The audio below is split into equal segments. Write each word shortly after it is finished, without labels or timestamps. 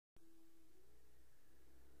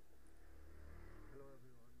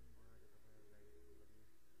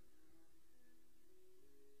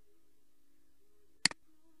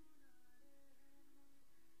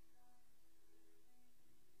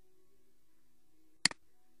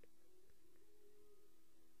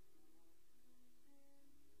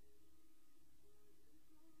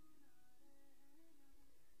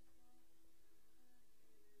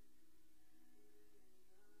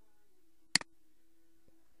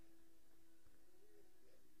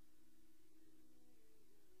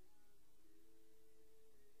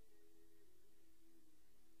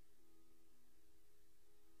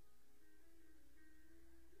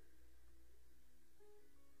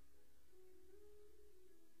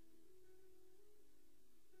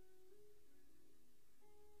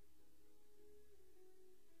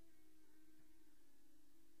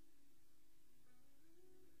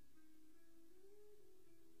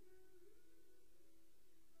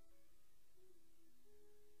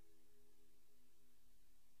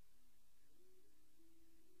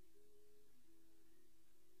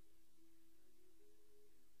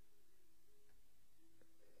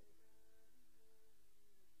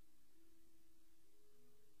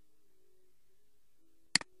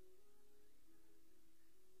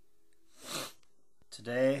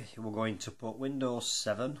we're going to put Windows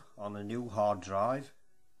 7 on a new hard drive.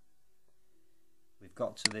 We've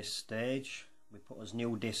got to this stage, we put a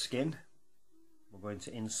new disk in, we're going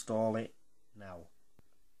to install it now.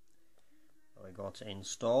 So we go to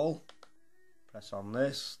install, press on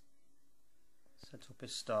this, setup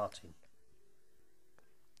is starting.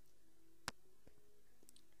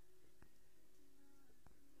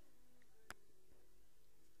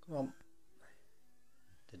 Come on.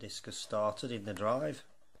 The disk has started in the drive.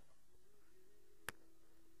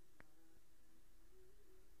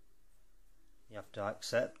 You have to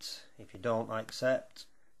accept. If you don't accept,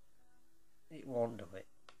 it won't do it.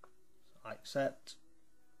 So accept.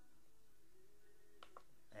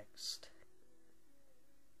 Next.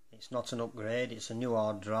 It's not an upgrade, it's a new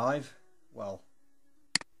hard drive. Well,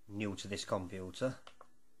 new to this computer.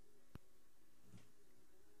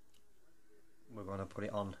 We're going to put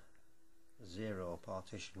it on 0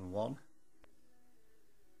 partition 1.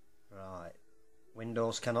 Right.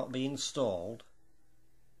 Windows cannot be installed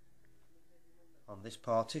on this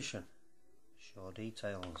partition. Show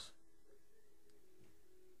details.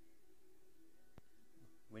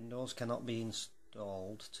 Windows cannot be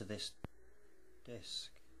installed to this disk.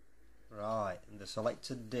 Right, and the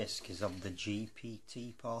selected disk is of the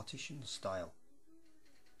GPT partition style.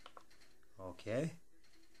 Okay.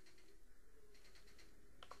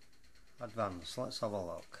 Advanced, let's have a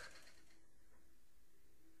look.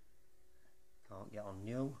 Can't get on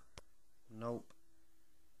new. Nope.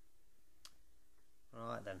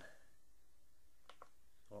 Right then.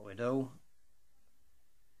 What we do,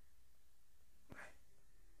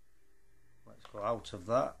 let's go out of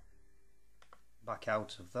that, back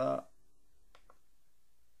out of that.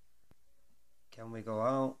 Can we go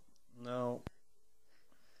out? No.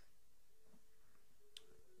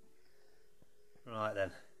 Right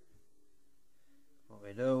then. What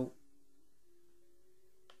we do,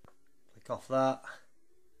 click off that.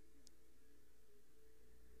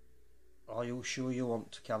 Are you sure you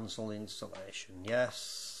want to cancel installation?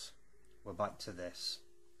 Yes. We're back to this.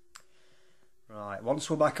 Right, once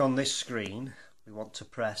we're back on this screen, we want to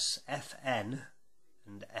press Fn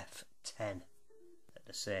and F10 at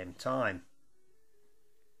the same time.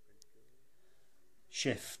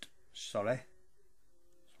 Shift, sorry.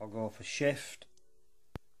 So I'll go for Shift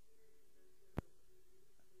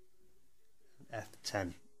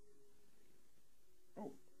F10.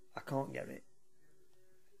 Oh, I can't get it.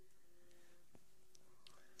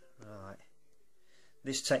 Right.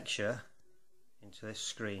 This texture into this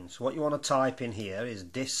screen. So what you want to type in here is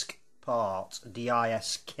disk part,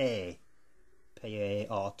 D-I-S-K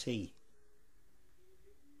P-A-R-T.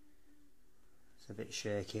 It's a bit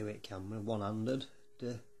shaky with camera, one-handed.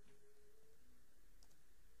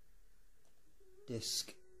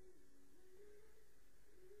 Disk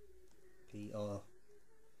P-O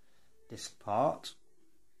disk part.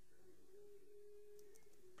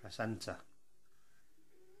 Press enter.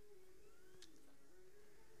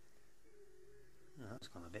 Oh, that's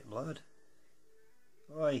gone a bit blurred.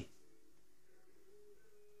 Oi.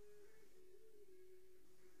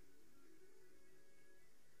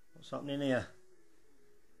 What's happening here?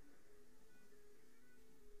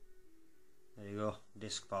 There you go,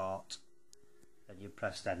 disk part. Then you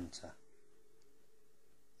pressed enter.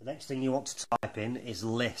 The next thing you want to type in is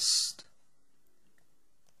list.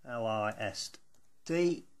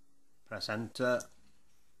 L-I-S-T. Press enter.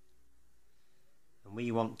 And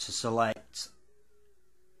we want to select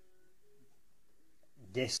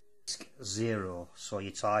disk 0. So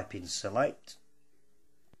you type in select,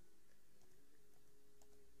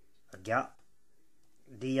 a gap,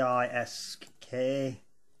 D-I-S-K,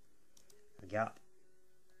 a gap,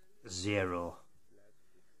 0.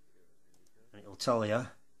 And it'll tell you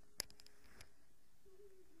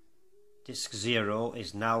disk 0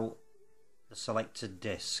 is now the selected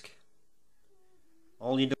disk.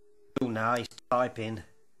 All you do now is type in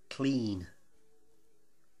clean,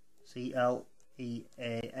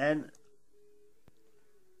 C-L-E-A-N,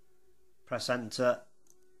 press enter.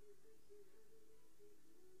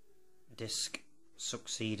 Disk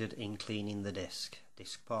succeeded in cleaning the disk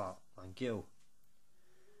part. Thank you.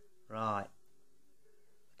 Right,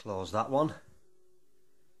 close that one.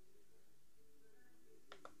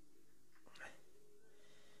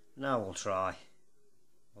 Now we'll try.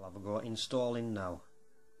 We'll have a go at installing now.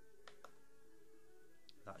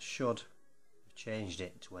 That should have changed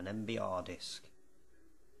it to an MBR disk.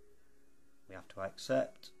 We have to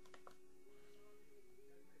accept.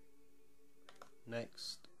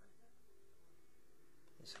 Next.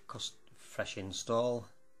 It's a fresh install.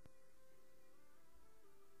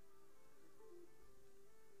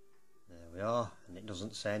 There we are, and it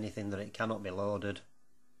doesn't say anything that it cannot be loaded.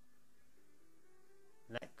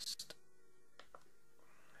 next.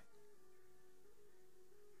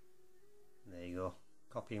 There you go,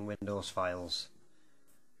 copying Windows files.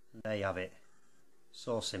 There you have it,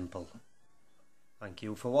 so simple. Thank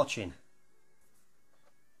you for watching.